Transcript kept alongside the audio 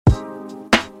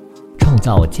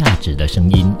造价值的声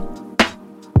音。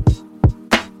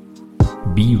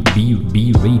B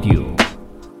Radio。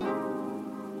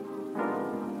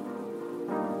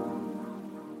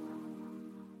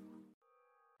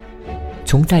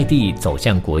从在地走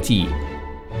向国际，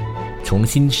从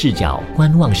新视角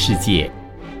观望世界，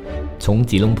从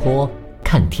吉隆坡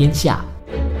看天下。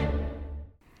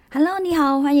Hello， 你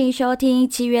好，欢迎收听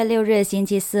7月6日星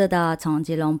期四的从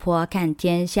吉隆坡看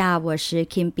天下，我是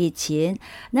Kim 碧琴。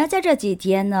那在这几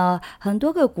天呢，很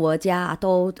多个国家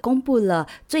都公布了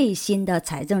最新的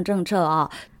财政政策啊。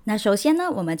那首先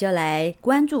呢，我们就来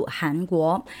关注韩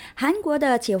国。韩国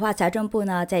的企划财政部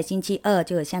呢，在星期二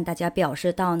就向大家表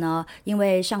示到呢，因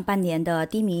为上半年的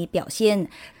低迷表现，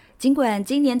尽管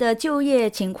今年的就业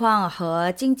情况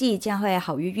和经济将会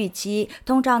好于预期，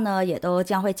通胀呢也都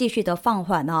将会继续的放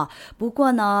缓哦。不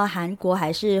过呢，韩国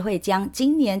还是会将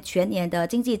今年全年的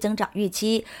经济增长预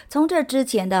期从这之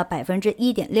前的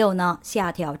 1.6% 呢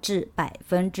下调至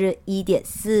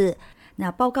 1.4%。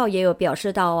那报告也有表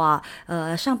示到啊，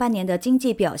上半年的经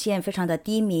济表现非常的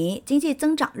低迷，经济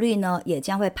增长率呢也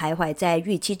将会徘徊在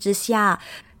预期之下。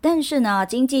但是呢，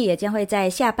经济也将会在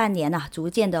下半年逐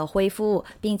渐的恢复，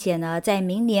并且呢，在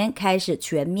明年开始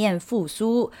全面复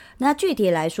苏。那具体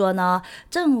来说呢，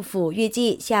政府预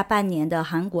计下半年的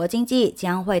韩国经济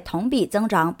将会同比增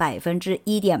长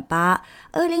 1.8%，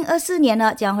 2024年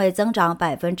呢将会增长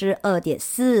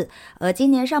 2.4%， 而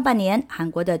今年上半年韩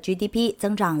国的 GDP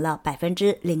增长了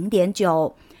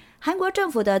 0.9%。韩国政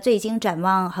府的最新展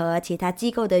望和其他机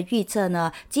构的预测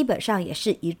呢，基本上也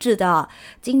是一致的。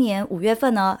今年5月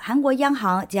份呢，韩国央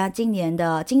行将今年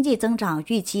的经济增长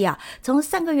预期从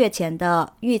3个月前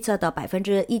的预测的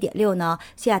 1.6% 呢，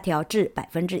下调至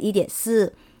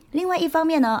 1.4%。另外一方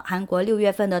面呢，韩国6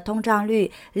月份的通胀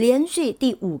率连续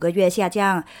第5个月下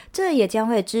降，这也将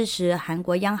会支持韩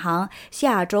国央行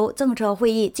下周政策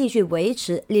会议继续维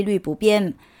持利率不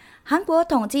变。韩国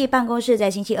统计办公室在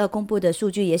星期二公布的数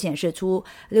据也显示出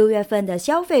，6月份的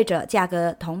消费者价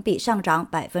格同比上涨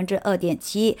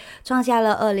 2.7%， 创下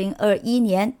了2021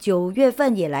年9月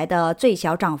份以来的最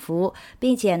小涨幅，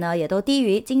并且呢，也都低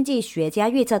于经济学家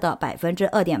预测的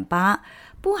 2.8%。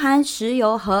不含石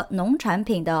油和农产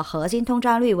品的核心通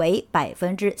胀率为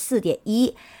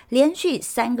 4.1%， 连续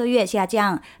3个月下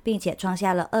降，并且创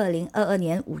下了2022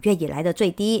年5月以来的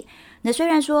最低。那虽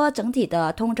然说整体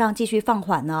的通胀继续放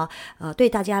缓呢，对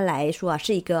大家来说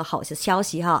是一个好消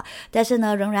息哈，但是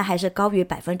呢，仍然还是高于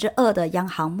 2% 的央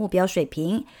行目标水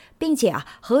平，并且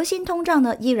核心通胀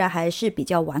呢依然还是比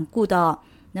较顽固的。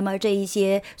那么这一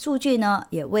些数据呢，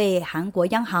也为韩国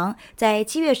央行在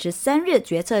7月13日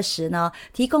决策时呢，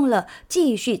提供了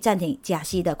继续暂停加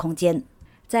息的空间。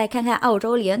再看看澳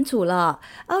洲联储了，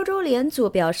澳洲联储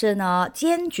表示呢，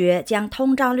坚决将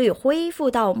通胀率恢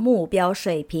复到目标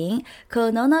水平，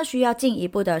可能呢需要进一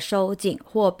步的收紧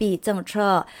货币政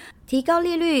策。提高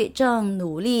利率正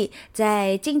努力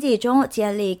在经济中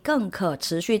建立更可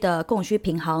持续的供需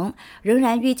平衡，仍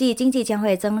然预计经济将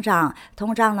会增长，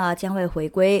通胀呢将会回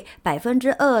归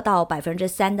 2% 到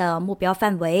 3% 的目标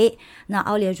范围。那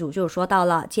澳联储就说到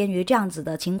了，鉴于这样子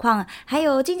的情况，还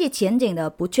有经济前景的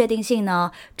不确定性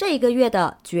呢，这一个月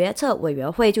的决策委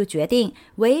员会就决定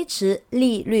维持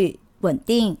利率稳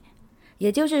定。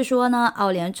也就是说呢，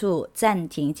澳联储暂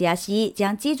停加息，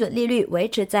将基准利率维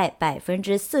持在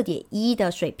 4.1%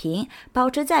 的水平，保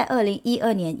持在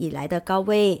2012年以来的高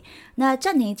位。那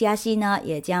暂停加息呢，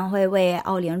也将会为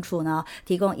澳联储呢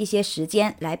提供一些时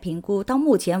间来评估到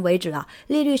目前为止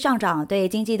利率上涨对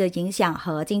经济的影响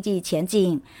和经济前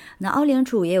景。那澳联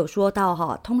储也有说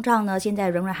到通胀呢现在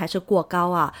仍然还是过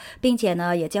高并且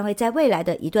呢也将会在未来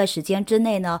的一段时间之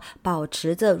内呢保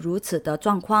持着如此的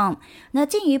状况。那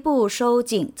进一步收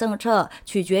紧政策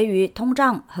取决于通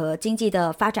胀和经济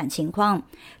的发展情况。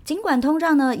尽管通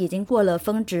胀呢已经过了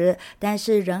峰值，但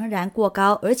是仍然过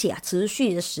高，而且持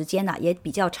续的时间也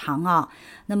比较长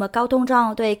那么高通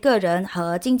胀对个人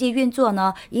和经济运作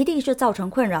呢一定是造成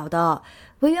困扰的。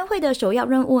委员会的首要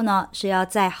任务呢是要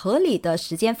在合理的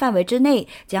时间范围之内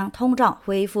将通胀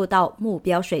恢复到目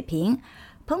标水平。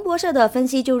彭博社的分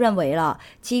析就认为了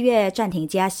，7月暂停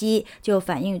加息就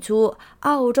反映出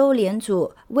澳洲联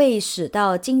储为使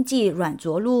到经济软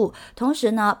着陆，同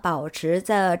时呢保持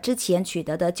着之前取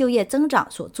得的就业增长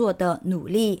所做的努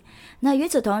力。那与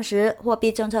此同时，货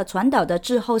币政策传导的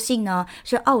滞后性呢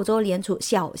是澳洲联储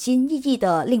小心翼翼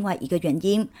的另外一个原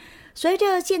因。随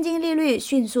着现金利率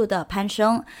迅速的攀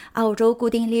升，澳洲固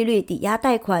定利率抵押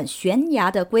贷款悬崖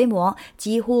的规模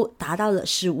几乎达到了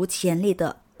史无前例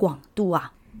的广度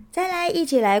再来一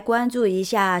起来关注一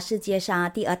下世界上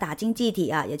第二大经济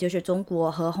体也就是中国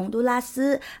和洪都拉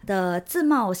斯的自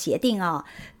贸协定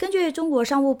根据中国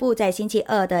商务部在星期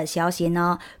二的消息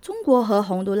呢，中国和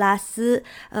洪都拉斯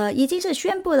已经是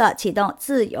宣布了启动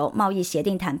自由贸易协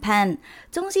定谈判。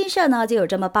中新社呢就有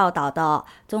这么报道的，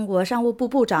中国商务部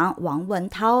部长王文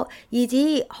涛以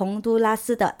及洪都拉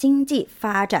斯的经济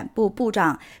发展部部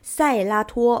长塞拉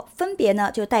托分别呢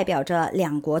就代表着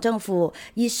两国政府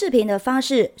以视频的方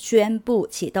式宣布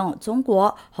启动中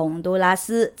国洪都拉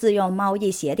斯自由贸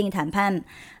易协定谈判。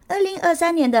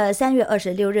2023年的3月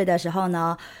26日的时候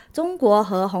呢，中国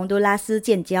和洪都拉斯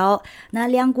建交，那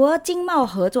两国经贸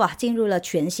合作进入了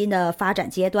全新的发展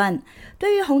阶段。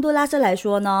对于洪都拉斯来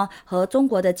说呢，和中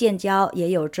国的建交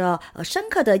也有着深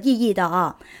刻的意义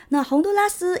的那洪都拉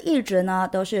斯一直呢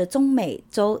都是中美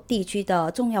洲地区的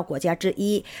重要国家之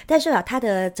一，但是它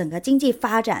的整个经济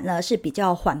发展呢是比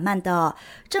较缓慢的，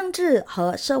政治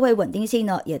和社会稳定性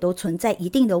呢也都存在一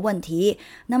定的问题。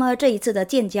那么这一次的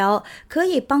建交可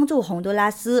以帮助洪都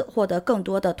拉斯获得更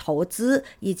多的投资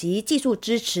以及技术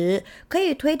支持，可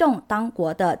以推动当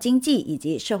国的经济以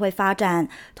及社会发展，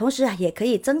同时也可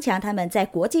以增强他们在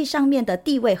国际上面的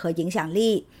地位和影响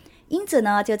力。因此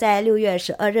呢，就在6月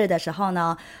12日的时候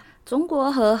呢，中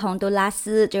国和洪都拉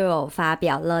斯就有发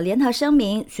表了联合声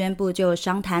明，宣布就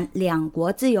商谈两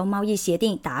国自由贸易协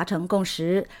定达成共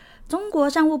识。中国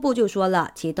商务部就说了，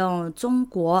启动中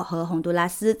国和洪都拉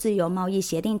斯自由贸易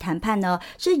协定谈判呢，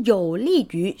是有利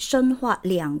于深化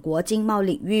两国经贸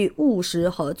领域务实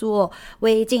合作，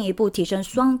为进一步提升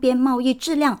双边贸易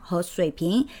质量和水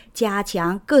平，加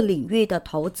强各领域的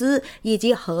投资以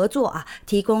及合作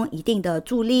提供一定的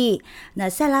助力。那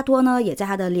塞拉托呢，也在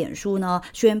他的脸书呢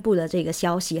宣布了这个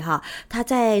消息他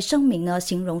在声明呢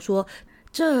形容说，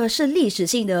这是历史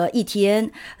性的一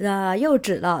天，又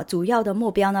指了主要的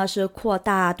目标呢是扩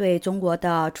大对中国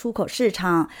的出口市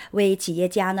场，为企业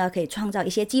家呢可以创造一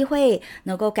些机会，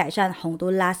能够改善洪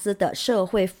都拉斯的社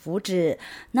会福祉。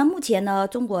那目前呢，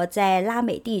中国在拉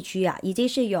美地区已经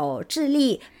是有智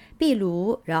利、秘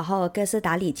鲁，然后哥斯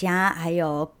达黎加还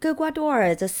有厄瓜多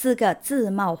尔这4个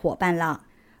自贸伙伴了。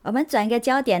我们转一个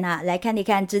焦点来看一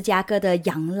看芝加哥的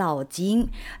养老金。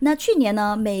那去年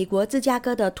呢，美国芝加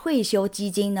哥的退休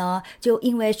基金呢，就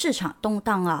因为市场动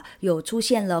荡有出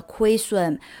现了亏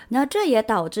损，那这也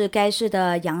导致该市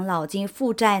的养老金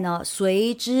负债呢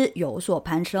随之有所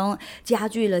攀升，加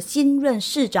剧了新任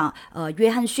市长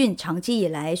约翰逊长期以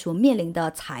来所面临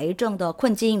的财政的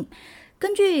困境。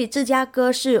根据芝加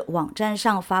哥市网站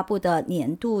上发布的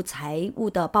年度财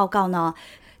务的报告呢，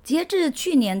截至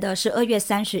去年的12月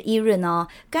31日呢，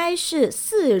该市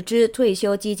4支退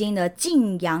休基金的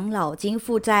净养老金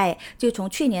负债就从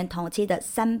去年同期的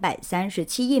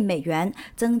337亿美元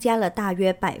增加了大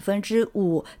约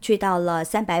 5%， 去到了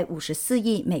354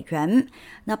亿美元。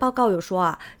那报告有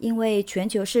说因为全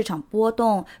球市场波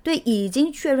动对已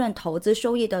经确认投资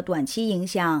收益的短期影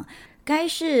响，该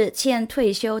市欠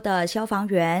退休的消防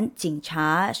员、警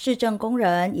察、市政工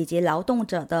人以及劳动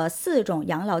者的4种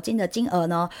养老金的金额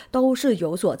呢，都是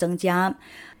有所增加。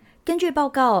根据报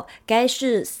告，该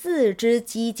市4支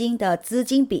基金的资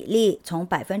金比例从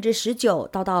 19%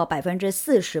 到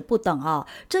 40% 不等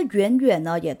这远远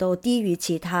呢也都低于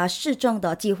其他市政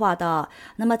的计划的。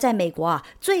那么在美国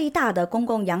最大的公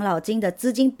共养老金的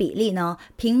资金比例呢，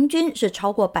平均是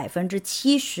超过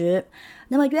 70%。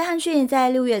那么约翰逊在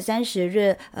6月30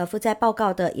日附在报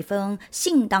告的一封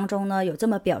信当中呢，有这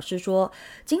么表示说，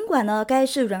尽管呢该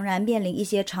市仍然面临一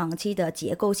些长期的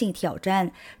结构性挑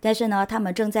战，但是呢他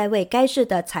们正在为该市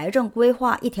的财政规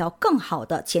划一条更好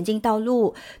的前进道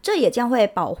路，这也将会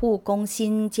保护工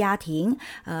薪家庭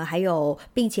还有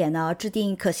并且呢制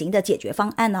定可行的解决方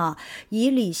案以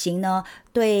履行呢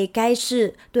对该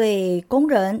市、对工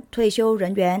人、退休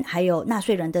人员还有纳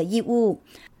税人的义务。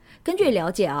根据了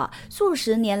解数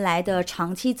十年来的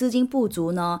长期资金不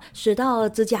足呢，使到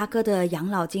芝加哥的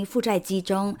养老金负债激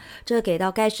增，这给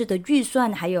到该市的预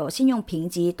算还有信用评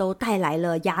级都带来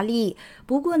了压力。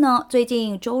不过呢，最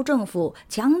近州政府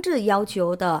强制要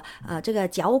求的这个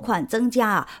缴款增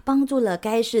加帮助了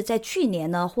该市在去年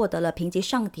呢获得了评级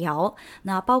上调。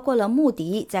那包括了穆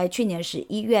迪在去年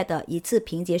11月的一次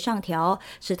评级上调，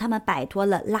使他们摆脱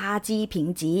了垃圾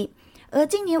评级。而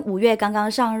今年5月刚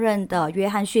刚上任的约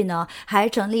翰逊呢，还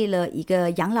成立了一个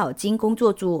养老金工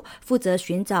作组，负责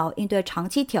寻找应对长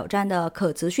期挑战的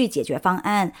可持续解决方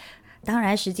案。当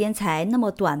然时间才那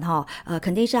么短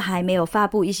肯定是还没有发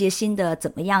布一些新的怎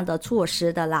么样的措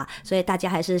施的啦，所以大家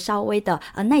还是稍微的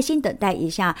耐心等待一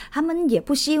下。他们也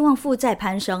不希望负债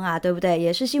攀升对不对？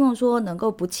也是希望说能够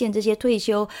不欠这些退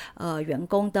休员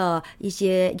工的一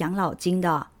些养老金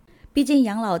的。毕竟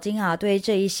养老金啊，对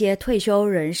这一些退休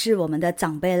人士，我们的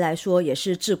长辈来说也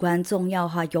是至关重要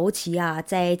哈。尤其啊，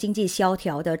在经济萧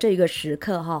条的这个时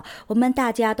刻哈，我们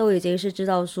大家都已经是知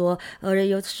道说，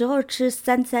有时候吃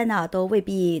三餐啊，都未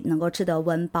必能够吃得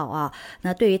温饱啊。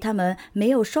那对于他们没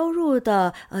有收入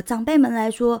的长辈们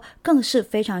来说，更是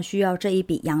非常需要这一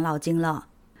笔养老金了。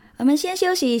我们先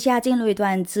休息一下，进入一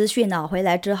段资讯呢。回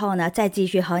来之后呢，再继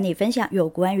续和你分享有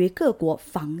关于各国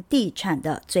房地产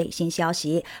的最新消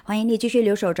息。欢迎你继续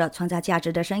留守着创造价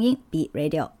值的声音 B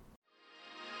Radio，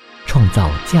 创造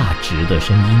价值的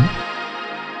声音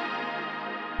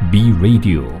B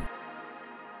Radio。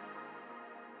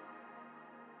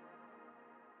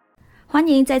欢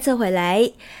迎再次回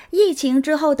来。疫情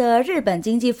之后的日本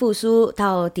经济复苏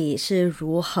到底是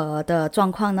如何的状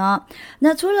况呢？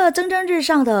那除了蒸蒸日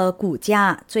上的股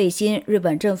价，最新日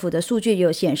本政府的数据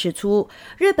有显示出，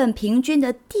日本平均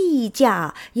的地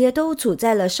价也都处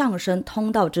在了上升通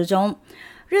道之中。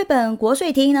日本国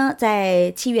税厅呢，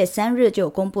在7月3日就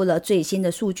公布了最新的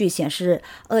数据，显示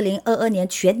2022年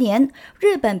全年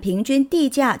日本平均地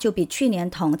价就比去年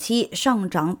同期上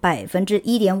涨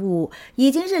 1.5%， 已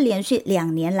经是连续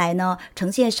2年来呢呈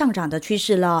现上涨的趋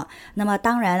势了。那么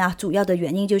当然啊，主要的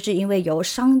原因就是因为由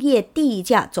商业地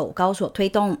价走高所推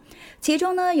动，其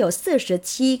中呢有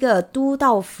47个都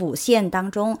道府县当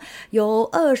中有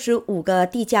25个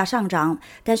地价上涨，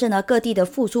但是呢各地的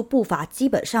复苏步伐基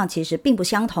本上其实并不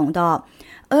相同的。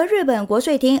而日本国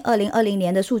税厅2020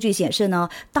年的数据显示呢，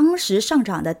当时上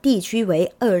涨的地区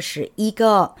为21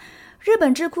个。日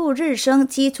本智库日升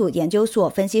基础研究所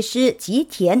分析师吉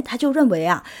田他就认为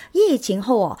啊，疫情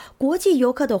后国际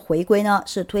游客的回归呢，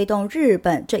是推动日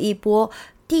本这一波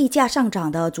地价上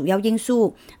涨的主要因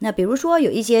素。那比如说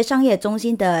有一些商业中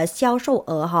心的销售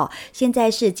额现在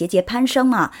是节节攀升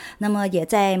嘛，那么也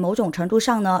在某种程度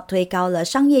上呢推高了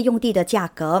商业用地的价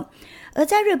格。而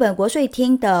在日本国税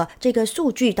厅的这个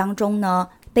数据当中呢，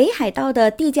北海道的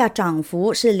地价涨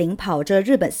幅是领跑着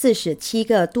日本47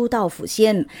个都道府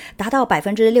县，达到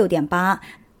 6.8%。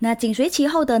那紧随其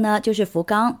后的呢，就是福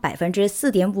冈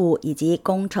 4.5%， 以及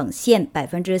宫城县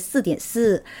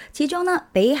 4.4%。其中呢，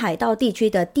北海道地区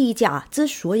的地价之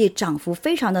所以涨幅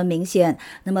非常的明显，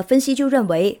那么分析就认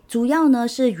为，主要呢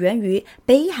是源于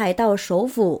北海道首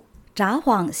府札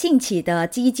幌兴起的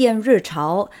基建热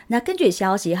潮。那根据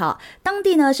消息当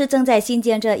地呢是正在新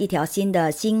建着一条新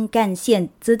的新干线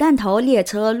子弹头列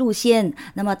车路线，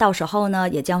那么到时候呢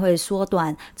也将会缩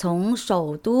短从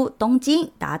首都东京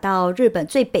达到日本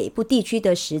最北部地区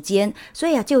的时间，所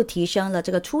以就提升了这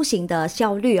个出行的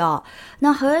效率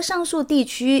那和上述地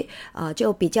区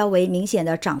就比较为明显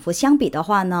的涨幅相比的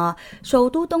话呢，首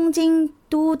都东京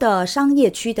都的商业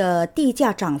区的地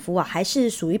价涨幅还是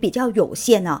属于比较有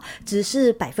限只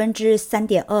是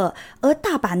 3.2%， 而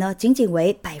大阪呢仅仅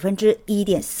为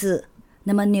 1.4%。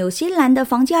那么纽西兰的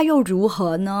房价又如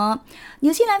何呢？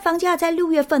纽西兰房价在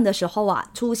6月份的时候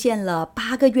出现了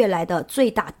8个月来的最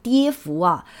大跌幅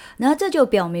那这就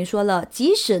表明说了，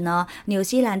即使呢纽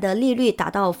西兰的利率达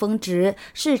到峰值，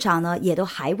市场呢也都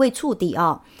还未触底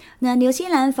那纽西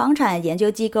兰房产研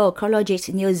究机构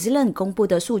Cologix New Zealand 公布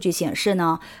的数据显示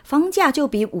呢，房价就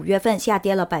比5月份下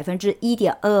跌了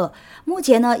 1.2%， 目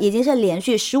前呢已经是连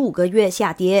续15个月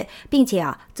下跌，并且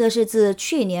这是自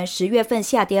去年10月份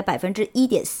下跌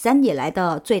 1.3% 以来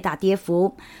的最大跌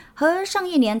幅。和上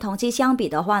一年同期相比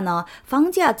的话呢，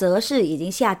房价则是已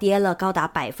经下跌了高达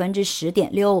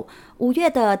 10.6%， 5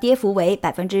月的跌幅为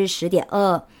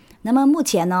 10.2%。那么目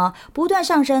前呢，不断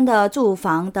上升的住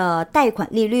房的贷款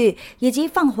利率以及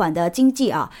放缓的经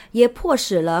济也迫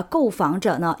使了购房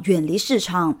者呢远离市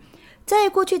场。在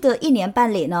过去的1年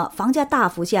半里呢，房价大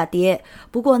幅下跌。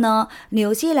不过呢，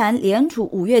纽西兰联储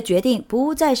5月决定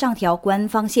不再上调官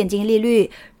方现金利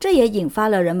率，这也引发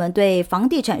了人们对房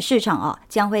地产市场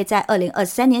将会在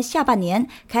2023年下半年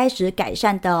开始改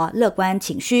善的乐观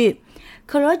情绪。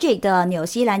Cologix 的纽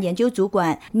西兰研究主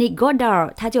管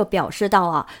Nick 他就表示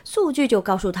到数据就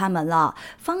告诉他们了，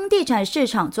房地产市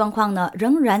场状况呢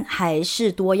仍然还是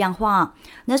多样化。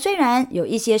那虽然有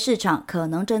一些市场可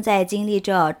能正在经历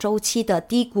着周期的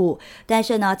低谷，但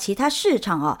是呢其他市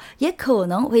场也可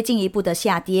能会进一步的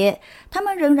下跌。他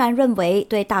们仍然认为，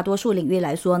对大多数领域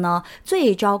来说呢，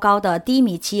最糟糕的低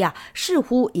迷期似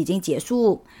乎已经结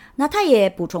束。那他也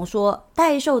补充说，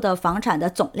待售的房产的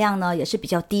总量呢也是比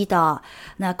较低的。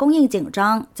那供应紧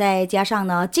张，再加上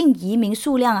呢净移民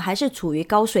数量还是处于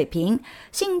高水平，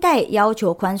信贷要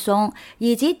求宽松，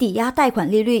以及抵押贷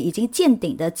款利率已经见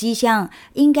顶的迹象，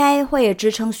应该会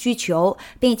支撑需求，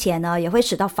并且呢也会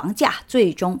使到房价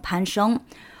最终攀升。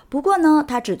不过呢，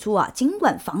他指出尽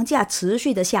管房价持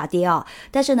续的下跌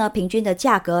但是呢，平均的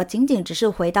价格仅仅只是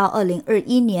回到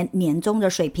2021年年中的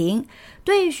水平。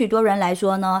对于许多人来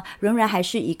说呢，仍然还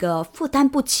是一个负担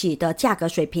不起的价格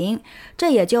水平。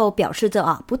这也就表示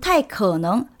着不太可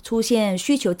能出现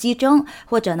需求激增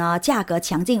或者呢价格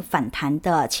强劲反弹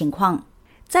的情况。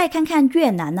再看看越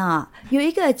南有一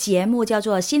个节目叫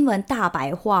做新闻大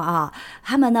白话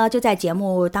他们呢就在节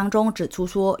目当中指出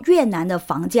说，越南的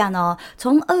房价呢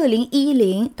从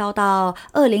2010到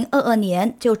2022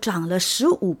年就涨了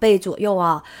15倍左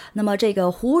右那么这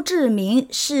个胡志明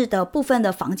市的部分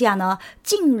的房价呢，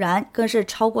竟然更是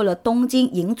超过了东京、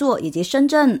银座以及深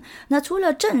圳。那除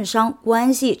了政商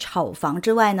关系炒房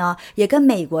之外呢，也跟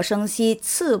美国升息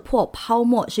刺破泡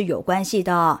沫是有关系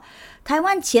的。台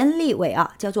湾前立委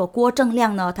叫做郭正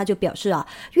亮呢，他就表示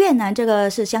越南这个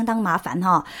是相当麻烦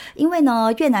因为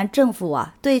呢越南政府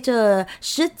对这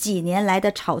10几年来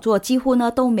的炒作几乎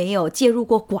呢都没有介入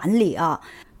过管理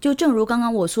就正如刚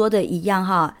刚我说的一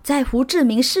样在胡志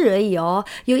明市而已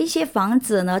有一些房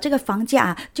子呢，这个房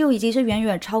价就已经是远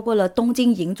远超过了东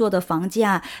京银座的房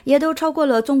价，也都超过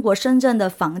了中国深圳的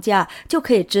房价，就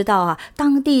可以知道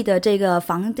当地的这个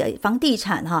房地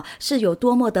产是有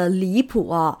多么的离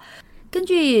谱根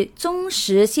据中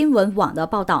时新闻网的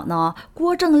报道呢，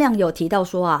郭正亮有提到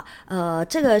说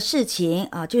这个事情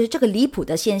就是这个离谱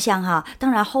的现象当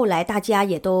然后来大家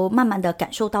也都慢慢的感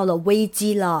受到了危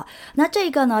机了。那这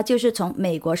个呢，就是从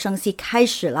美国升息开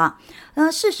始了。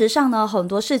事实上呢，很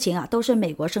多事情都是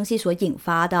美国升息所引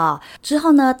发的。之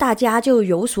后呢，大家就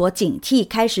有所警惕，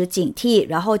开始警惕，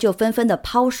然后就纷纷的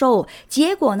抛售，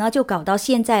结果呢，就搞到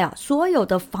现在所有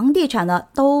的房地产呢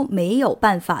都没有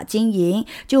办法经营，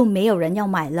就没有人要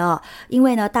买了，因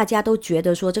为呢，大家都觉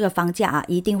得说这个房价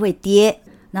一定会跌。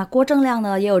那郭正亮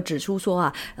呢也有指出说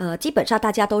基本上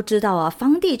大家都知道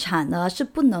房地产呢是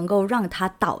不能够让它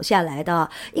倒下来的，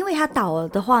因为它倒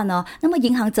的话呢，那么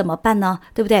银行怎么办呢？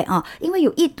对不对因为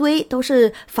有一堆都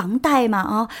是房贷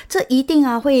嘛这一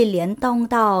定会联动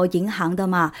到银行的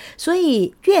嘛。所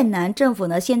以越南政府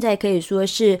呢现在可以说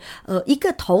是一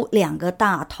个头两个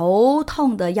大，头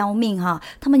痛的要命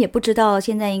他们也不知道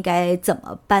现在应该怎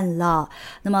么办了。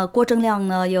那么郭正亮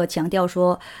呢也有强调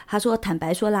说，他说坦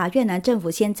白说啦，越南政府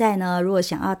现在呢如果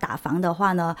想要打房的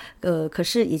话呢可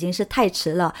是已经是太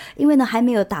迟了，因为呢还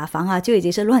没有打房就已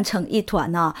经是乱成一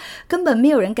团根本没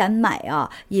有人敢买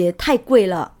也太贵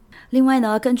了。另外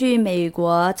呢，根据美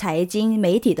国财经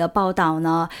媒体的报道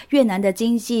呢，越南的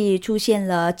经济出现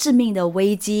了致命的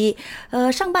危机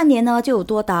上半年呢就有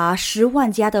多达10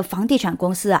万家的房地产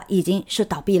公司已经是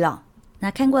倒闭了。那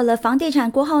看过了房地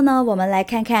产过后呢，我们来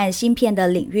看看芯片的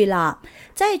领域啦。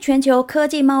在全球科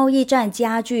技贸易战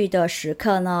加剧的时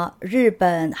刻呢，日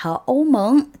本和欧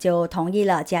盟就同意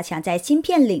了加强在芯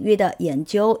片领域的研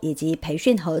究以及培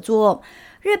训合作。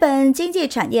日本经济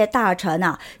产业大臣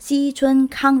西村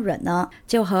康稔呢，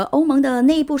就和欧盟的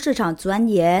内部市场专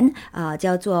员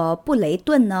叫做布雷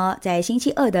顿呢，在星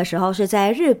期二的时候是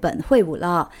在日本会晤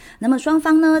了。那么双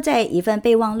方呢，在一份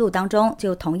备忘录当中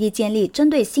就同意建立针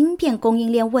对芯片供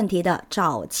应链问题的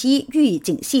早期预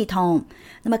警系统。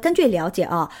那么根据了解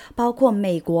包括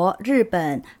美国、日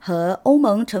本和欧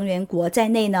盟成员国在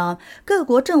内呢，各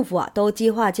国政府都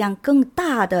计划将更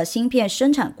大的芯片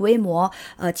生产规模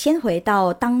迁回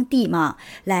到当地嘛，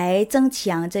来增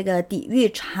强这个抵御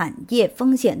产业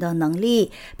风险的能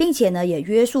力，并且呢也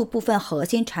约束部分核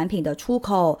心产品的出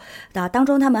口。当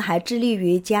中他们还致力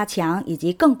于加强以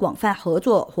及更广泛合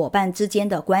作伙伴之间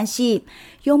的关系。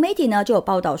有媒体呢就有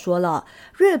报道说了，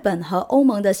日本和欧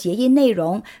盟的协议内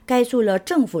容概述了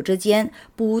政府之间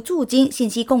补助金信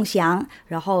息共享，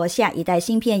然后下一代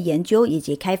芯片研究以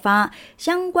及开发，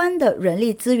相关的人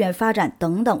力资源发展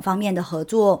等等方面的合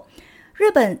作。日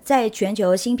本在全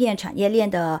球芯片产业链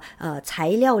的材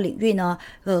料领域呢，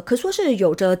可说是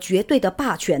有着绝对的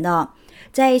霸权的。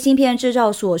在芯片制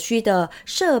造所需的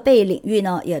设备领域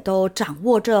呢，也都掌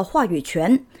握着话语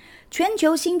权。全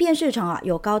球芯片市场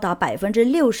有高达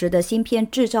 60% 的芯片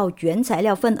制造原材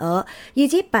料份额，以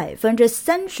及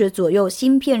 30% 左右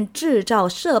芯片制造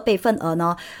设备份额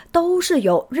呢，都是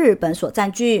由日本所占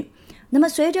据。那么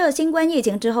随着新冠疫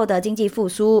情之后的经济复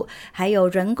苏，还有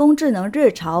人工智能热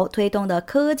潮推动的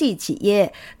科技企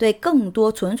业对更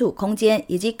多存储空间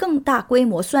以及更大规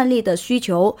模算力的需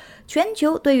求，全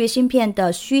球对于芯片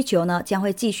的需求呢将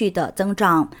会继续的增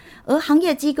长。而行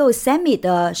业机构 SEMI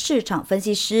的市场分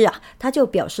析师他就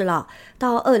表示了，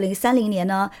到2030年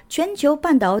呢，全球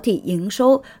半导体营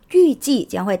收预计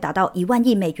将会达到1万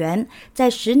亿美元，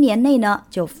在10年内呢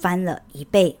就翻了1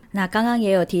倍。那刚刚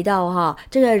也有提到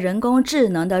这个人工工智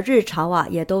能的日潮啊，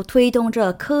也都推动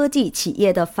着科技企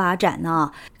业的发展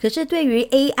呢。可是对于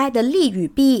AI 的利与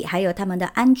弊，还有他们的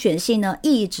安全性呢，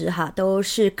一直都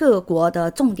是各国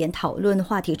的重点讨论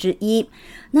话题之一。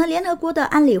那联合国的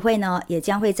安理会呢，也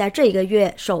将会在这个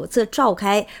月首次召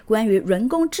开关于人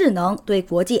工智能对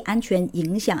国际安全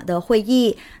影响的会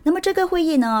议。那么这个会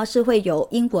议呢，是会由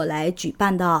英国来举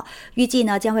办的，预计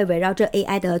呢将会围绕着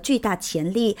AI 的巨大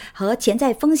潜力和潜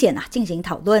在风险进行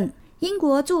讨论。英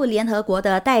国驻联合国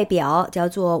的代表叫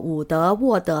做伍德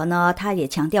沃德呢，他也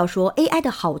强调说 AI 的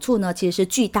好处呢其实是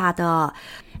巨大的。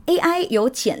AI 有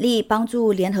潜力帮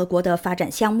助联合国的发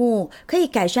展项目，可以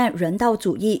改善人道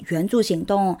主义援助行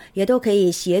动，也都可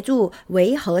以协助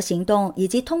维和行动，以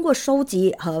及通过收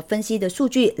集和分析的数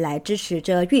据来支持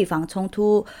着预防冲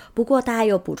突。不过他还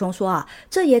有补充说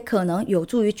这也可能有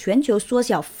助于全球缩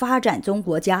小发展中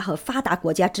国家和发达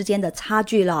国家之间的差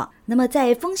距了。那么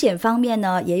在风险方面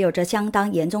呢，也有着相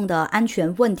当严重的安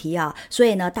全问题所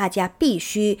以呢大家必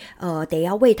须得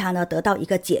要为它呢得到一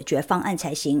个解决方案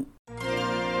才行。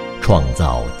创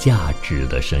造价值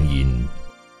的声音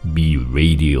Be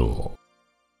Radio，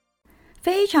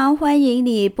 非常欢迎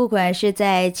你，不管是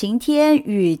在晴天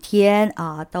雨天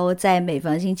都在每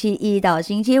逢星期一到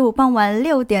星期五傍晚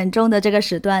6点钟的这个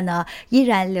时段呢，依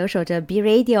然留守着 Be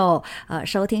Radio，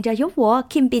 收听着由我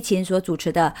Kim 碧琴所主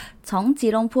持的从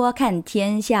吉隆坡看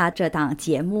天下这档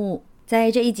节目。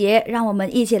在这一节，让我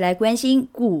们一起来关心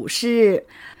股市。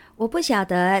我不晓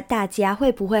得大家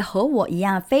会不会和我一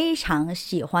样非常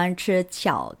喜欢吃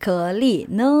巧克力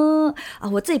呢？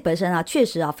我自己本身确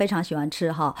实非常喜欢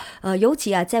吃尤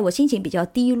其在我心情比较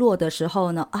低落的时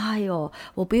候呢，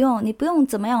你不用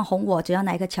怎么样哄我，只要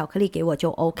拿一个巧克力给我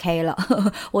就 OK 了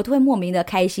我都会莫名的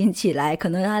开心起来，可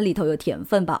能它里头有甜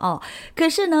分吧可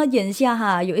是呢，眼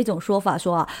下有一种说法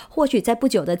说或许在不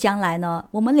久的将来呢，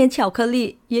我们连巧克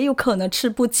力也有可能吃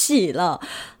不起了。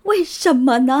为什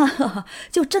么呢？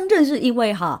就真正是因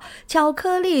为巧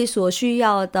克力所需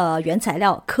要的原材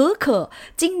料可可，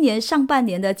今年上半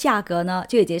年的价格呢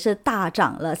就已经是大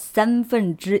涨了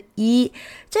1/3，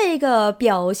这个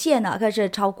表现可是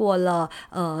超过了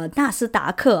纳斯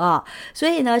达克所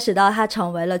以呢使到它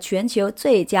成为了全球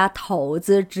最佳投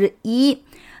资之一。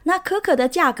那可可的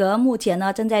价格目前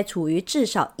呢正在处于至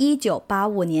少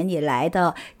1985年以来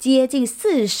的接近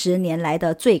40年来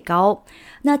的最高。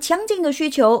那强劲的需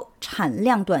求、产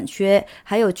量短缺，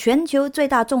还有全球最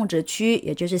大种植区，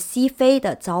也就是西非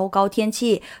的糟糕天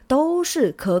气，都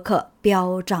是可可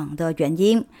飙涨的原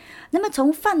因。那么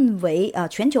从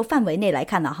全球范围内来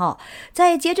看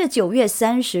在截至9月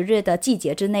30日的季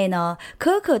节之内呢，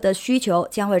可可的需求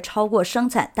将会超过生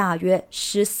产大约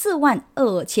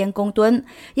142000公吨，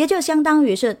也就相当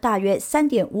于是大约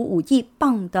3.55亿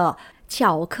磅的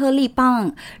巧克力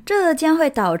棒，这将会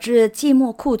导致季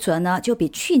末库存呢就比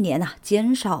去年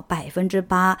减少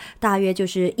8%，大约就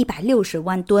是160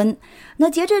万吨。那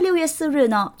截至6月4日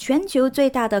呢，全球最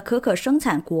大的可可生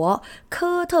产国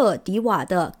科特迪瓦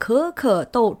的可可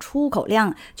豆出口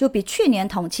量就比去年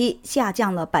同期下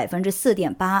降了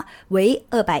4.8%，为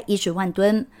210万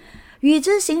吨。与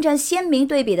之形成鲜明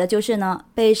对比的就是呢，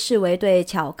被视为对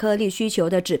巧克力需求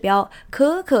的指标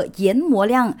可可研磨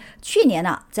量，去年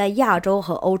在亚洲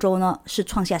和欧洲呢是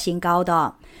创下新高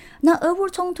的。那俄乌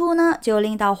冲突呢就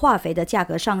令到化肥的价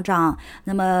格上涨，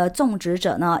那么种植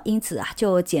者呢因此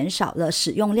就减少了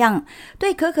使用量，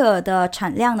对可可的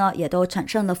产量呢也都产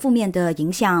生了负面的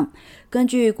影响。根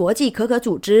据国际可可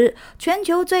组织，全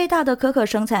球最大的可可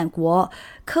生产国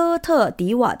科特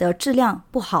迪瓦的质量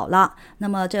不好了，那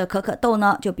么这个可可豆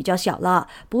呢就比较小了，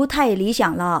不太理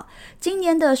想了。今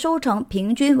年的收成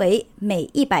平均为每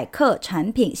100克产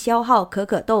品消耗可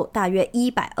可豆大约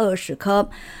120克，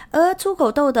而出口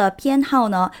豆的偏好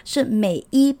呢是每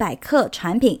100克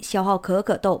产品消耗可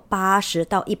可豆80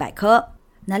到100克。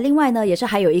那另外呢，也是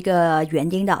还有一个原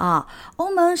因的欧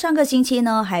盟上个星期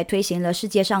呢，还推行了世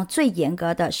界上最严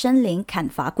格的森林砍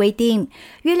伐规定，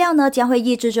预料呢将会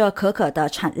抑制着可可的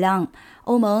产量。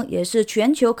欧盟也是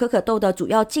全球可可豆的主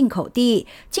要进口地，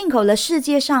进口了世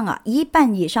界上1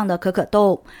半以上的可可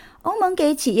豆。欧盟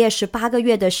给企业18个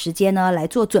月的时间呢来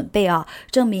做准备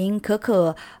证明可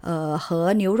可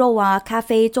和牛肉咖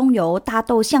啡、棕油、大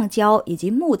豆、橡胶以及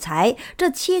木材这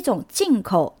7种进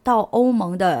口到欧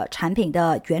盟的产品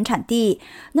的原产地。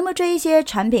那么这一些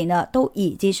产品呢都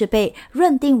已经是被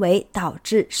认定为导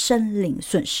致森林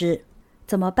损失。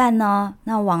怎么办呢？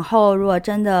那往后如果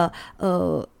真的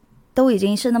都已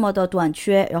经是那么的短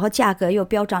缺，然后价格又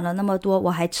飙涨了那么多，我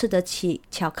还吃得起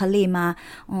巧克力吗？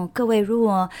各位，如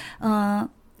果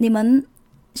你们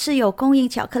是有供应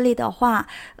巧克力的话，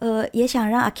也想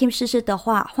让阿 Kim 试试的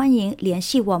话，欢迎联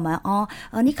系我们哦。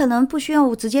你可能不需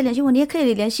要直接联系我，你也可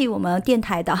以联系我们电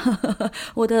台的，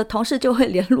我的同事就会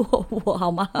联络我，好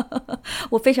吗？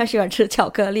我非常喜欢吃巧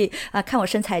克力看我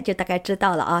身材就大概知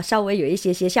道了稍微有一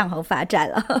些向后发展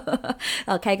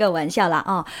了开个玩笑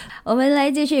啦我们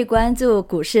来继续关注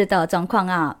股市的状况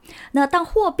那当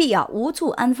货币无处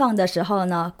安放的时候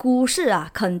呢，股市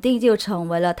肯定就成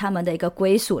为了他们的一个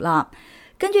归属了。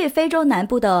根据非洲南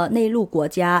部的内陆国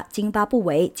家津巴布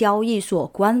韦交易所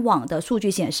官网的数据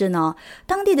显示呢，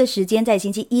当地的时间在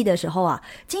星期一的时候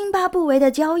津巴布韦的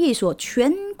交易所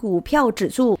全股票指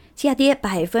数下跌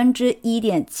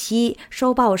 1.7%，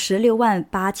 收报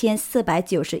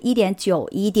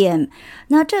 168,491.91 点。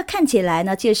那这看起来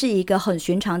呢，其实是一个很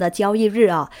寻常的交易日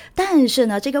但是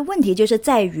呢，这个问题就是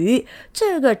在于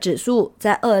这个指数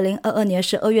在2022年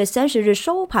12月30日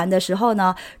收盘的时候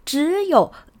呢，只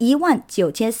有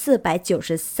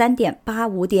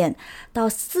19,493.85 点，到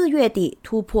4月底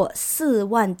突破4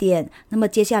万点，那么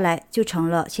接下来就成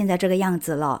了现在这个样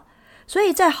子了。所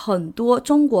以在很多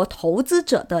中国投资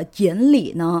者的眼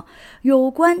里呢，有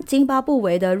关津巴布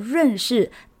韦的认识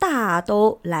大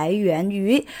都来源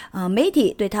于媒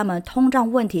体对他们通胀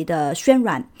问题的渲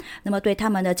染，那么对他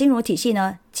们的金融体系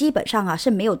呢，基本上是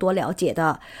没有多了解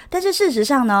的。但是事实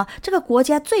上呢，这个国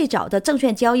家最早的证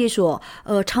券交易所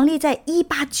成立在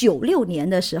1896年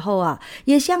的时候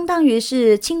也相当于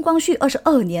是清光绪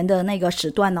22年的那个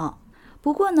时段呢。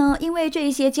不过呢，因为这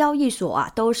一些交易所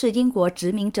都是英国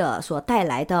殖民者所带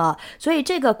来的，所以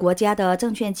这个国家的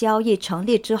证券交易成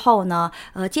立之后呢，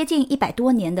接近100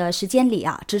多年的时间里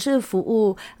只是服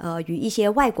务与一些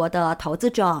外国的投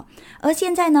资者。而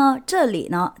现在呢，这里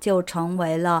呢就成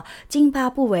为了津巴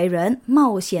布韦人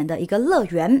冒险的一个乐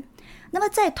园。那么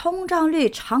在通胀率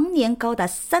常年高达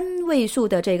3位数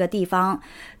的这个地方，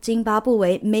津巴布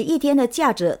韦每一天的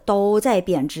价值都在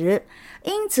贬值，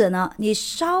因此呢，你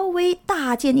稍微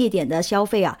大件一点的消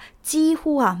费几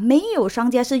乎没有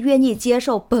商家是愿意接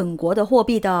受本国的货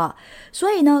币的。所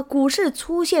以呢，股市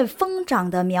出现疯涨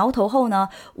的苗头后呢，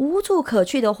无处可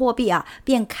去的货币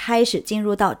便开始进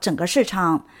入到整个市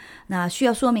场。那需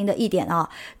要说明的一点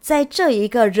在这一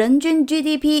个人均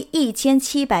GDP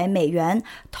 1700美元、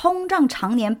通胀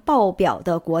常年爆表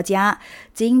的国家，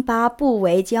津巴布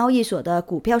韦交易所的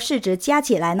股票市值加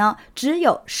起来呢，只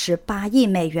有18亿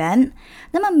美元。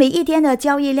那么每一天的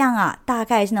交易量大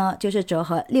概呢就是折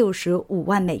合65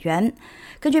万美元。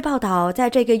根据报道，在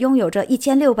这个拥有着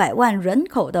1600万人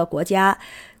口的国家，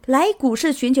来股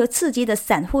市寻求刺激的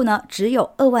散户呢，只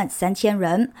有23000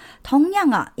人。同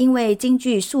样因为经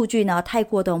济数据呢太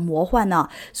过的魔幻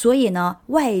所以呢，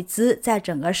外资在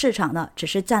整个市场呢只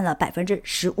是占了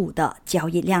 15% 的交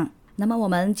易量。那么我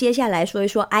们接下来说一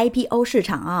说 IPO 市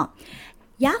场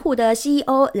雅虎的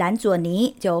CEO 兰佐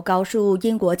尼就告诉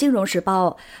英国金融时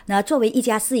报，那作为一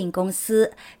家私营公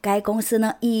司，该公司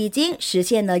呢已经实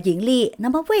现了盈利，那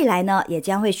么未来呢也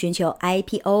将会寻求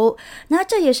IPO， 那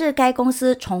这也是该公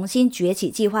司重新崛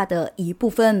起计划的一部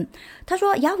分。他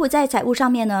说，雅虎在财务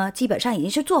上面呢基本上已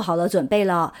经是做好了准备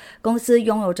了，公司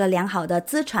拥有着良好的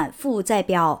资产负债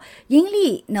表，盈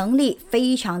利能力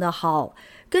非常的好。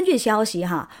根据消息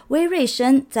威瑞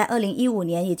森在2015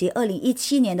年以及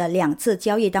2017年的2次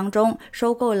交易当中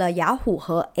收购了雅虎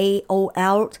和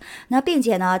AOL， 那并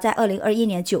且呢在2021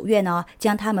年9月呢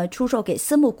将他们出售给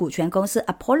私募股权公司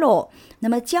Apollo， 那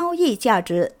么交易价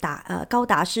值高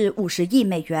达是50亿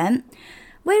美元。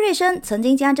威瑞森曾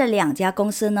经将这2家公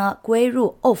司呢归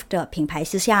入 OFF 的品牌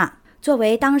之下，作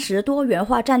为当时多元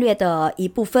化战略的一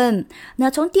部分，那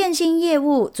从电信业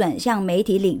务转向媒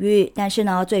体领域，但是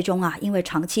呢，最终因为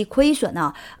长期亏损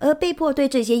而被迫对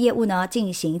这些业务呢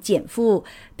进行减负，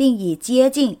并以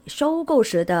接近收购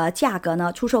时的价格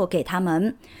呢出售给他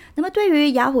们。那么对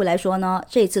于雅虎来说呢，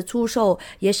这次出售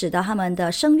也使得他们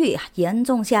的声誉严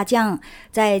重下降，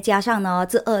再加上呢，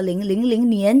自2000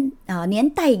年年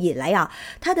代以来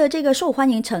它的这个受欢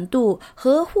迎程度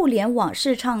和互联网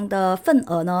市场的份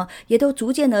额呢，也都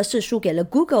逐渐的是输给了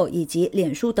Google 以及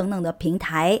脸书等等的平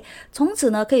台，从此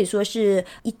呢可以说是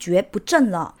一蹶不振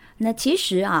了。那其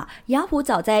实雅虎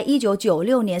早在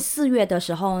1996年4月的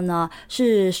时候呢，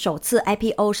是首次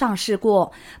IPO 上市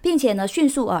过，并且呢迅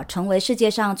速成为世界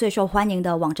上最受欢迎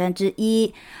的网站之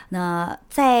一。那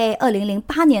在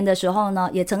2008年的时候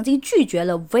呢，也曾经拒绝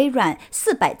了微软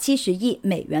470亿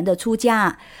美元的出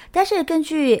价。但是根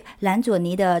据兰佐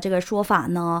尼的这个说法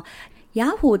呢，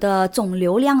雅虎的总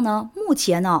流量呢，目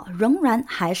前仍然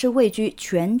还是位居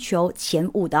全球前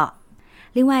5的。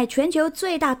另外，全球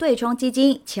最大对冲基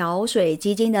金桥水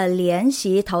基金的联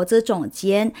席投资总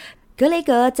监格雷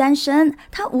格·詹森，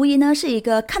他无疑呢是一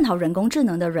个看好人工智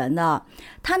能的人了。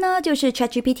他呢就是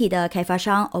ChatGPT 的开发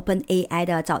商 OpenAI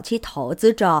的早期投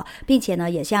资者，并且呢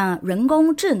也向人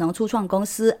工智能初创公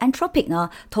司 Anthropic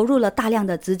呢投入了大量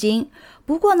的资金。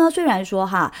不过呢，虽然说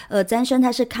詹森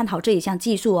他是看好这一项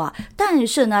技术啊，但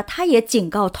是呢，他也警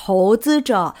告投资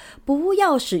者不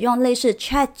要使用类似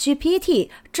ChatGPT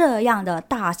这样的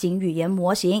大型语言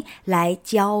模型来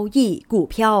交易股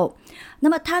票。那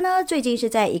么他呢，最近是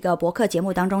在一个博客节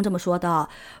目当中这么说的：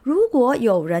如果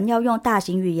有人要用大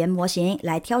型语言模型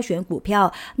来挑选股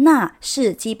票，那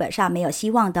是基本上没有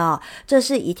希望的，这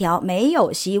是一条没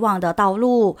有希望的道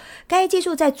路。该技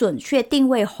术在准确定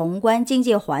位宏观经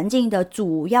济环境的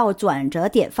主要转折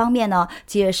点方面呢，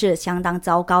其实是相当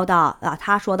糟糕的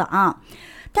他说的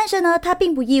但是呢，它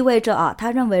并不意味着他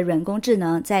认为人工智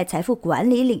能在财富管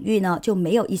理领域呢就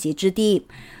没有一席之地。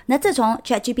那自从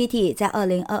ChatGPT 在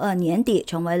2022年底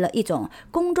成为了一种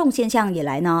公众现象以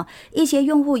来呢，一些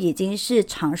用户已经是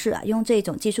尝试用这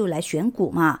种技术来选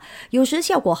股嘛，有时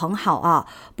效果很好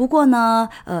不过呢，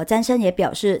詹森也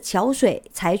表示，桥水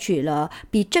采取了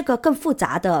比这个更复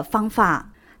杂的方法。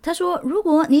他说，如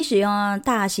果你使用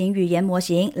大型语言模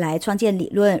型来创建理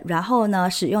论，然后呢，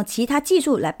使用其他技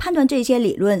术来判断这些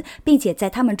理论，并且在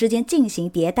它们之间进行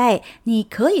迭代，你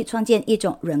可以创建一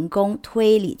种人工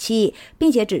推理器，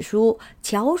并且指出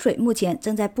桥水目前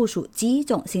正在部署几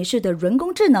种形式的人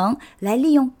工智能来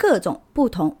利用各种不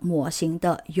同模型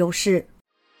的优势。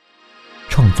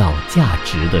创造价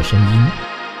值的声音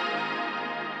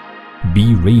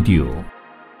B Radio。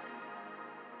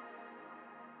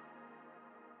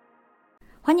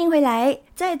欢迎回来。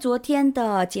在昨天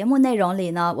的节目内容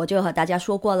里呢，我就和大家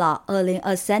说过了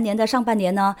，2023年的上半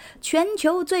年呢，全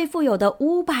球最富有的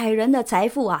500人的财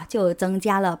富就增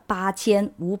加了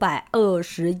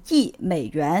8520亿美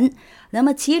元。那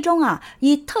么其中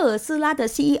以特斯拉的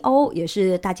CEO 也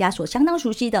是大家所相当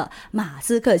熟悉的马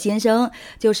斯克先生，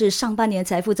就是上半年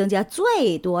财富增加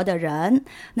最多的人。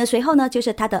那随后呢，就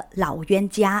是他的老冤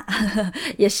家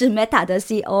也是 Meta 的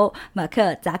CEO 马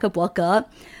克扎克伯格。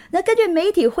那根据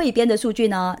媒体汇编的数据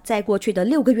呢，在过去的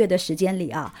6个月的时间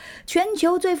里全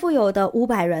球最富有的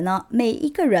500人呢，每一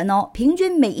个人平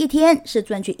均每一天是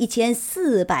赚取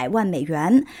1400万美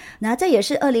元。那这也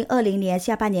是2020年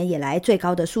下半年以来最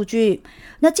高的数据。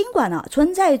那尽管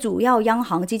存在主要央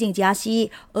行激进加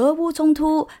息、俄乌冲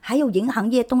突，还有银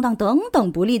行业动荡等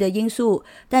等不利的因素，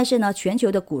但是呢，全球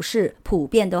的股市普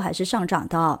遍都还是上涨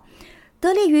的。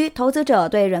得力于投资者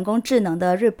对人工智能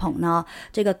的日捧呢，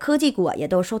这个科技股也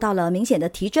都受到了明显的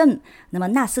提振。那么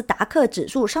纳斯达克指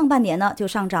数上半年呢就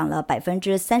上涨了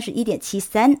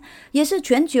 31.73%， 也是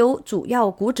全球主要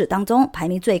股指当中排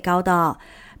名最高的。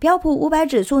标普500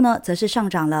指数呢则是上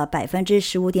涨了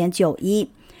 15.91%。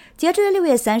截至6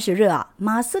月30日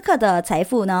马斯克的财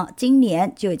富呢，今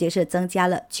年就已经是增加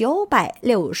了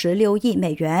966亿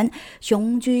美元，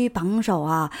雄居榜首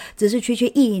只是区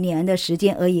1年的时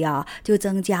间而已就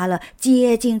增加了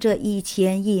接近这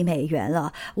1000亿美元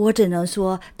了。我只能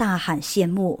说大喊羡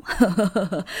慕。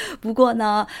不过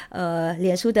呢，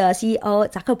脸书的 CEO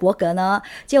扎克伯格呢，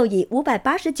就以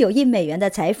589亿美元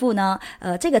的财富呢，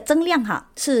这个增量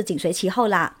是紧随其后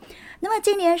啦。那么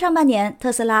今年上半年，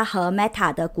特斯拉和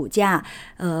Meta 的股价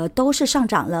都是上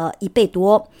涨了1倍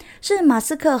多，是马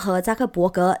斯克和扎克伯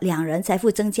格两人财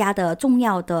富增加的重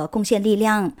要的贡献力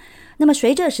量。那么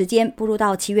随着时间步入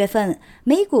到7月份，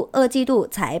美股2季度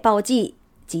财报季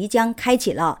即将开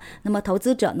启了，那么投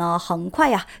资者呢，很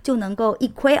快就能够一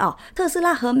窥特斯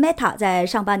拉和 Meta 在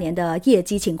上半年的业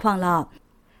绩情况了。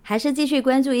还是继续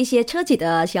关注一些车企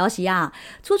的消息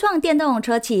初创电动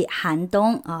车企寒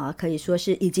冬可以说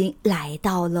是已经来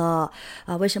到了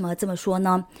为什么这么说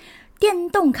呢？电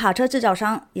动卡车制造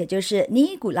商，也就是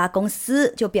尼古拉公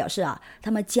司就表示他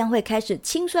们将会开始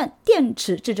清算电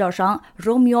池制造商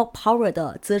Romeo Power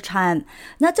的资产。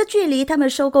那这距离他们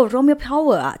收购 Romeo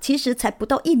Power 其实才不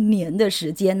到1年的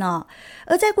时间呢。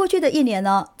而在过去的1年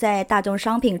呢，在大宗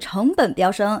商品成本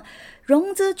飙升、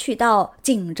融资渠道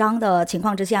紧张的情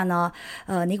况之下呢，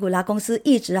尼古拉公司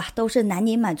一直都是难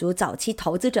以满足早期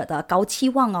投资者的高期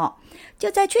望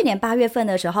就在去年8月份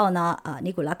的时候呢，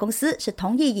尼古拉公司是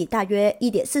同意以大约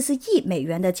 1.44 亿美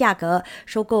元的价格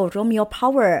收购 Romeo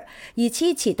Power， 以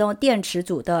期启动电池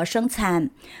组的生产。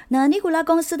那尼古拉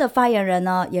公司的发言人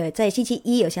呢，也在星期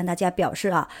一有向大家表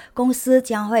示公司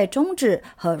将会终止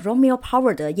和 Romeo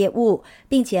Power 的业务，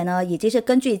并且呢，已经是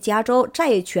根据加州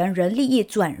债权人利益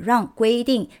转让规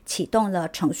定启动了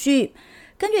程序。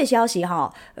根据消息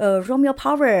Romeo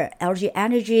Power、LG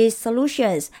Energy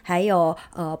Solutions 还有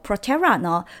Proterra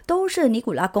呢，都是尼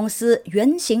古拉公司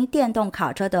原型电动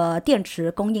卡车的电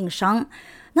池供应商。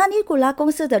那尼古拉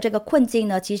公司的这个困境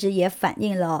呢，其实也反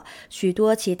映了许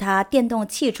多其他电动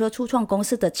汽车初创公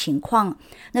司的情况。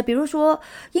那比如说，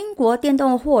英国电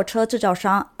动货车制造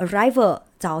商 Arrival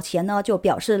早前呢就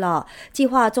表示了计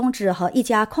划终止和一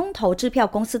家空头支票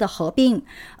公司的合并，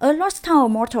而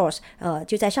Lordstown Motors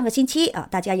就在上个星期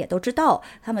大家也都知道，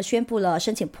他们宣布了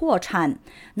申请破产。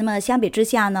那么相比之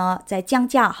下呢，在降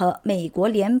价和美国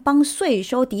联邦税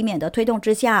收抵免的推动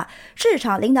之下，市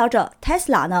场领导者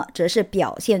Tesla 呢则是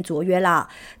表现卓越啦。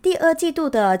第二季度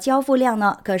的交付量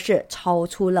呢可是超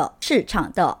出了市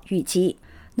场的预期。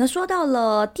那说到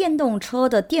了电动车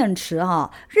的电池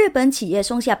日本企业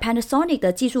松下 Panasonic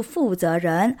的技术负责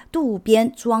人渡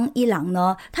边庄一郎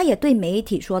呢，他也对媒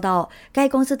体说到，该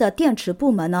公司的电池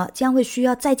部门呢将会需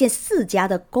要再建4家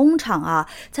的工厂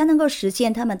才能够实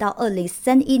现他们到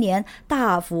2031年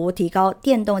大幅提高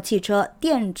电动汽车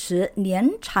电池年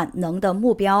产能的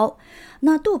目标。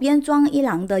那渡边庄一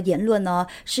郎的言论呢，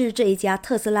是这一家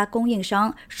特斯拉供应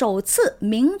商首次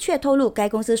明确透露该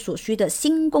公司所需的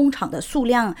新工厂的数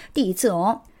量，第一次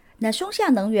哦。那松下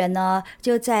能源呢，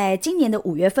就在今年的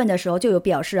5月份的时候就有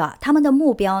表示他们的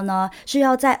目标呢是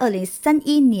要在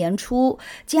2031年初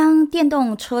将电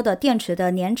动车的电池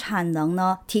的年产能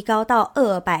呢提高到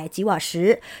200吉瓦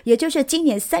时，也就是今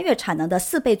年3月产能的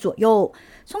4倍左右。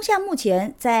松下目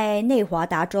前在内华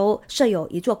达州设有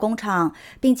一座工厂，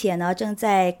并且呢正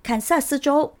在堪萨斯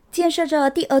州建设着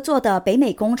第2座的北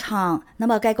美工厂。那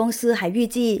么该公司还预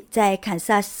计在堪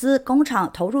萨斯工厂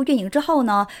投入运营之后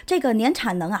呢，这个年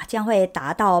产能将会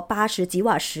达到80吉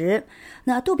瓦时。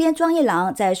那渡边庄一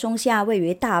郎在松下位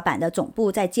于大阪的总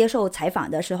部在接受采访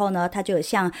的时候呢，他就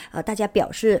向大家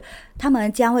表示，他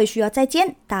们将会需要再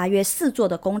建大约4座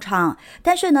的工厂，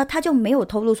但是呢他就没有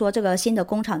透露说这个新的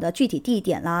工厂的具体地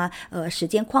点啦、时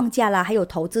间框架啦，还有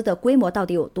投资的规模到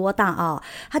底有多大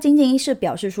他仅仅是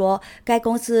表示说，该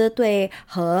公司对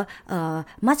和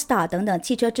Mazda 等等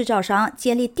汽车制造商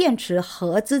建立电池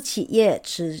合资企业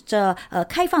持着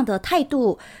开放的态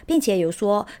度，并且有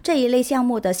说这一类项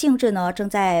目的性质呢正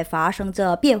在发生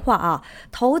着变化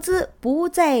投资不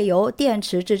再由电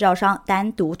池制造商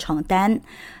单独承担。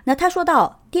那他说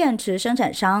到，电池生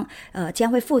产商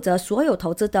将会负责所有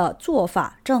投资的做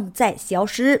法正在消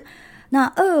失。那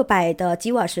200的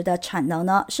吉瓦时的产能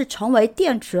呢，是成为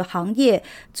电池行业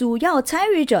主要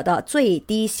参与者的最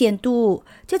低限度。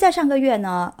就在上个月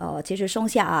呢，其实松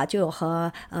下就有和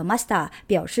Mazda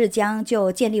表示将就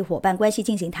建立伙伴关系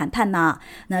进行谈判嘛。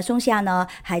那松下呢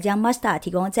还将 Mazda 提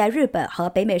供在日本和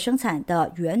北美生产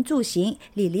的圆柱形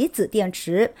锂离子电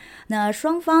池。那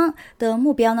双方的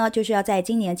目标呢，就是要在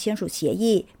今年签署协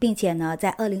议，并且呢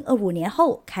在2025年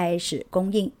后开始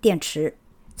供应电池。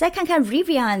再看看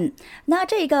Rivian， 那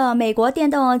这个美国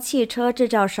电动汽车制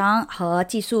造商和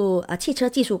汽车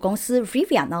技术公司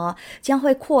Rivian 呢，将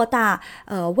会扩大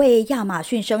为亚马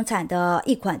逊生产的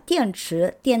一款电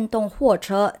池电动货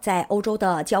车在欧洲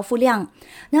的交付量。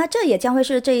那这也将会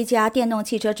是这一家电动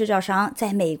汽车制造商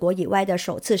在美国以外的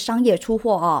首次商业出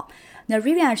货那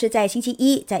Rivian 是在星期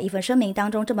一在一份声明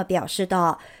当中这么表示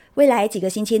的，未来几个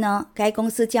星期呢，该公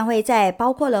司将会在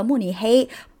包括了慕尼黑、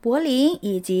柏林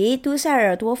以及杜塞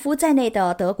尔多夫在内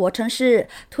的德国城市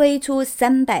推出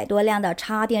300多辆的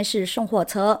插电式送货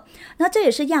车。那这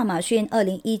也是亚马逊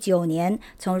2019年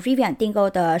从 Rivian 订购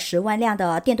的10万辆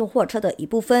的电动货车的一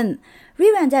部分。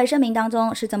Rivian 在声明当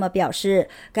中是这么表示，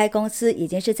该公司已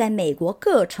经是在美国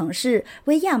各城市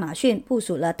为亚马逊部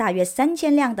署了大约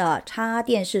3000辆的插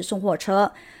电式送货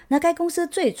车。那该公司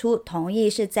最初同意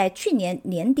是在去年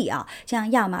年底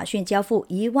向亚马逊交付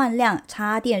1万辆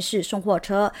插电式送货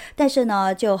车，但是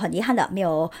呢就很遗憾的没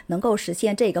有能够实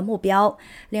现这个目标。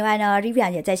另外呢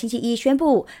Rivian 也在星期一宣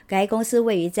布，该公司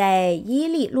位于在伊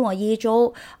利诺伊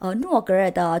州诺格尔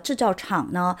的制造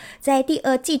厂呢，在第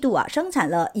2季度生产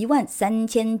了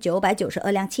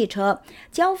13992辆汽车，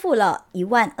交付了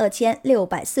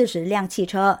12640辆汽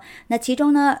车。那其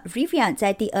中呢 Rivian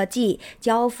在第2季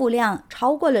交付量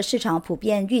超过了市场普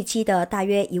遍预期的大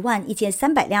约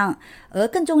11300辆。而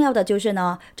更重要的就是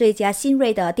呢，这一家新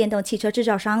锐的电动汽车制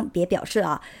造商也表示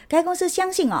该公司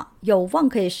相信有望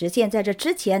可以实现在这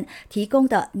之前提供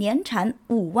的年产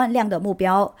5万辆的目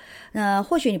标。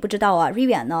或许你不知道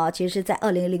Rivian 呢其实是在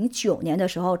2009年的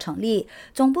时候成立，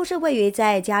总部是位于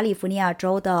在加利福尼亚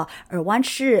州的尔湾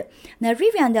市。那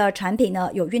Rivian 的产品呢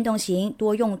有运动型、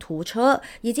多用途车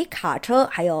以及卡车，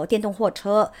还有电动货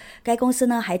车。该公司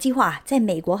呢还计划在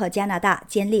美国和加拿大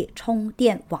建立充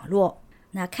电网络。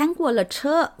那看过了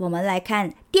车，我们来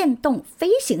看电动飞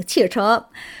行汽车。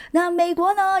那美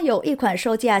国呢，有一款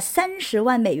售价30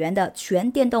万美元的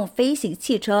全电动飞行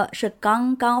汽车，是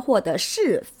刚刚获得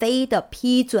试飞的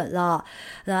批准了。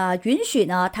允许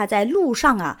呢，它在路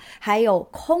上啊，还有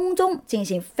空中进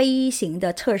行飞行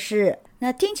的测试。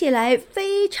那听起来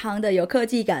非常的有科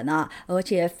技感啊，而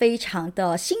且非常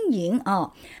的新颖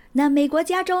啊。那美国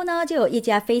加州呢，就有一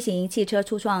家飞行汽车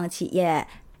初创企业，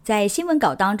在新闻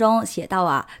稿当中写到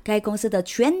啊，该公司的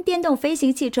全电动飞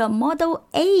行汽车 Model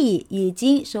A 已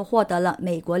经是获得了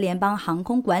美国联邦航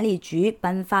空管理局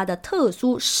颁发的特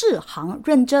殊适航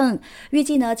认证，预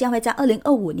计呢将会在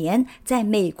2025年在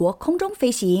美国空中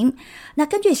飞行。那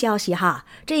根据消息哈，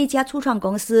这一家初创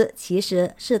公司其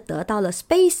实是得到了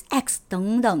SpaceX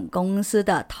等等公司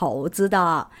的投资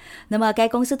的。那么该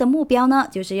公司的目标呢，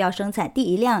就是要生产第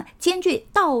一辆兼具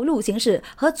道路行驶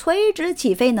和垂直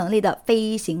起飞能力的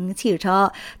飞行汽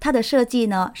车。它的设计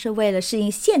呢，是为了适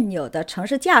应现有的城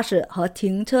市驾驶和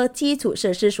停车基础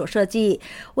设施所设计。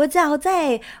我早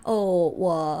在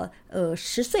我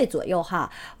10岁左右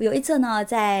哈，有一次呢，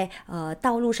在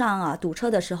道路上啊堵车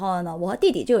的时候呢，我和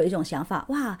弟弟就有一种想法，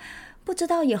哇，不知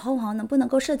道以后能不能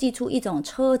够设计出一种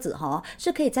车子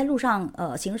是可以在路上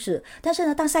行驶，但是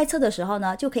呢，当塞车的时候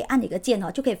呢，就可以按一个键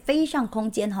就可以飞上空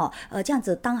间这样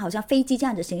子当好像飞机这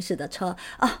样子行驶的车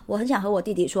啊，我很想和我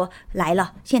弟弟说，来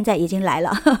了，现在已经来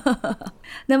了。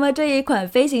那么这一款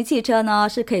飞行汽车呢，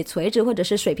是可以垂直或者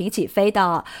是水平起飞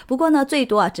的，不过呢，最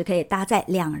多只可以搭载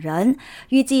2人。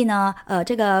预计呢，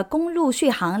这个公路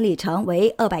续航里程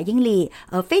为200英里，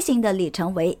飞行的里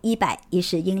程为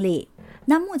110英里。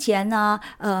那目前呢，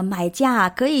买家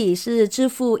可以是支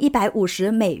付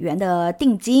150美元的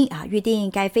定金啊，预定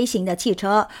该飞行的汽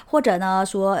车，或者呢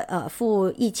说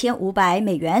付1500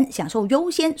美元享受优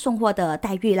先送货的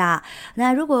待遇啦。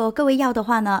那如果各位要的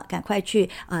话呢，赶快去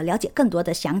了解更多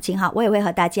的详情哈，我也会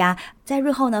和大家在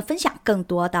日后呢分享更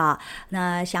多的。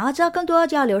那想要知道更多，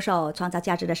就要留守创造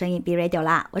价值的声音 B Radio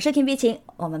啦。我是 Kim 碧晴，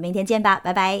我们明天见吧，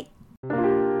拜拜。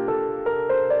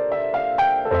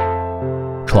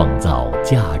创造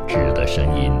价值的声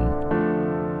音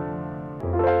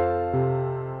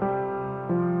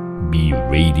B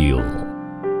Radio。